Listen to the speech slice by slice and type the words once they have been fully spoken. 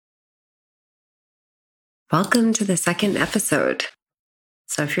Welcome to the second episode.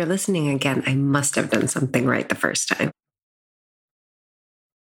 So if you're listening again, I must have done something right the first time.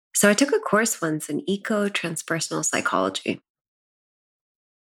 So I took a course once in eco-transpersonal psychology.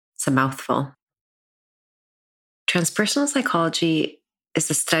 It's a mouthful. Transpersonal psychology is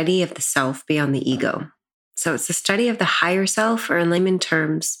the study of the self beyond the ego. So it's the study of the higher self, or in layman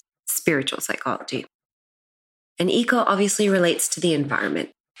terms, spiritual psychology. And eco obviously relates to the environment.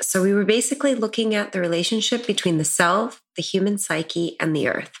 So we were basically looking at the relationship between the self, the human psyche, and the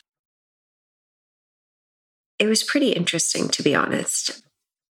earth. It was pretty interesting, to be honest.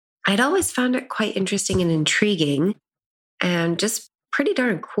 I'd always found it quite interesting and intriguing, and just pretty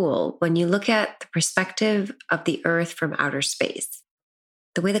darn cool when you look at the perspective of the earth from outer space.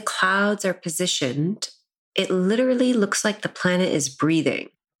 The way the clouds are positioned, it literally looks like the planet is breathing.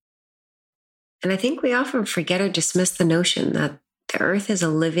 And I think we often forget or dismiss the notion that the earth is a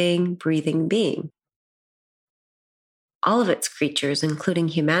living, breathing being. All of its creatures, including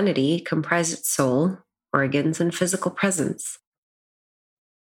humanity, comprise its soul, organs, and physical presence.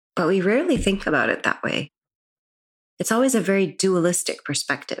 But we rarely think about it that way. It's always a very dualistic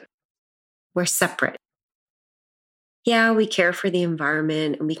perspective. We're separate. Yeah, we care for the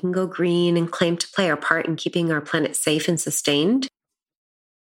environment and we can go green and claim to play our part in keeping our planet safe and sustained.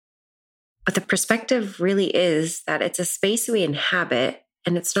 But the perspective really is that it's a space we inhabit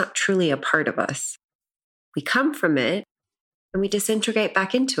and it's not truly a part of us. We come from it and we disintegrate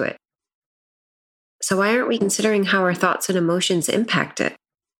back into it. So why aren't we considering how our thoughts and emotions impact it?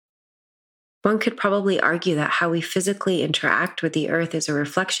 One could probably argue that how we physically interact with the earth is a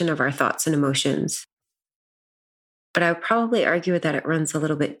reflection of our thoughts and emotions. But I would probably argue that it runs a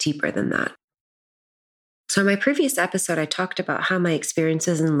little bit deeper than that. So in my previous episode, I talked about how my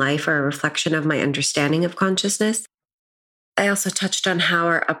experiences in life are a reflection of my understanding of consciousness. I also touched on how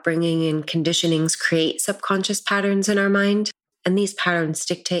our upbringing and conditionings create subconscious patterns in our mind, and these patterns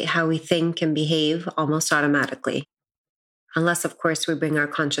dictate how we think and behave almost automatically. Unless, of course, we bring our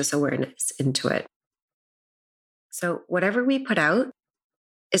conscious awareness into it. So whatever we put out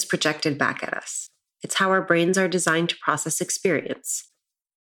is projected back at us. It's how our brains are designed to process experience.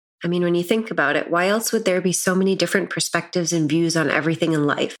 I mean, when you think about it, why else would there be so many different perspectives and views on everything in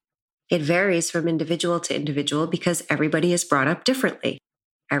life? It varies from individual to individual because everybody is brought up differently.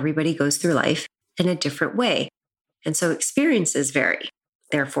 Everybody goes through life in a different way. And so experiences vary.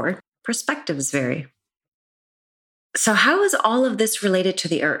 Therefore, perspectives vary. So how is all of this related to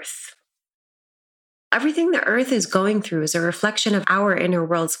the earth? Everything the earth is going through is a reflection of our inner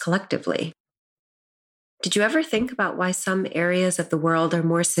worlds collectively. Did you ever think about why some areas of the world are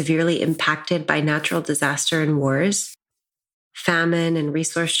more severely impacted by natural disaster and wars, famine and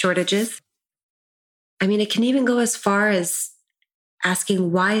resource shortages? I mean, it can even go as far as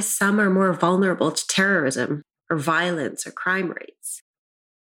asking why some are more vulnerable to terrorism or violence or crime rates.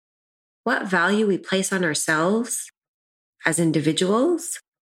 What value we place on ourselves as individuals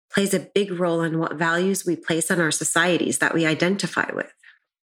plays a big role in what values we place on our societies that we identify with.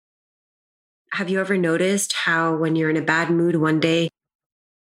 Have you ever noticed how when you're in a bad mood one day,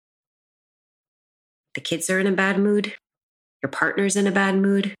 the kids are in a bad mood, your partner's in a bad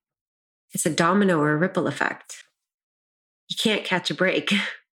mood? It's a domino or a ripple effect. You can't catch a break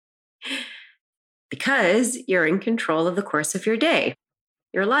because you're in control of the course of your day,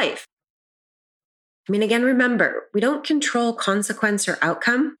 your life. I mean, again, remember, we don't control consequence or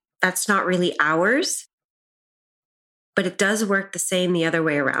outcome. That's not really ours, but it does work the same the other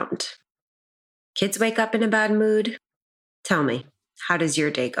way around. Kids wake up in a bad mood. Tell me, how does your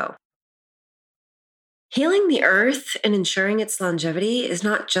day go? Healing the earth and ensuring its longevity is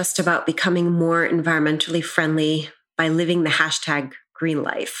not just about becoming more environmentally friendly by living the hashtag green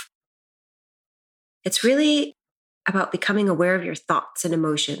life. It's really about becoming aware of your thoughts and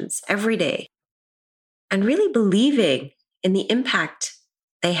emotions every day and really believing in the impact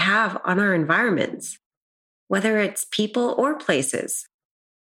they have on our environments, whether it's people or places.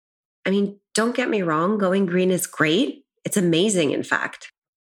 I mean, don't get me wrong, going green is great. It's amazing, in fact.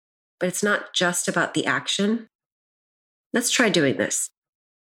 But it's not just about the action. Let's try doing this.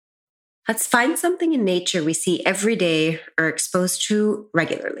 Let's find something in nature we see every day or exposed to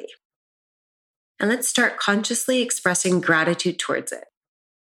regularly. And let's start consciously expressing gratitude towards it.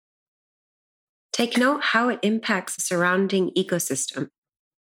 Take note how it impacts the surrounding ecosystem,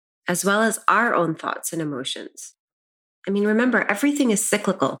 as well as our own thoughts and emotions. I mean, remember, everything is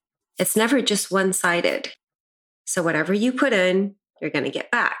cyclical. It's never just one-sided. So whatever you put in, you're going to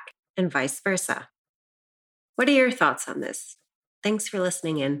get back, and vice versa. What are your thoughts on this? Thanks for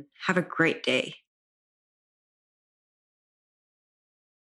listening in. Have a great day.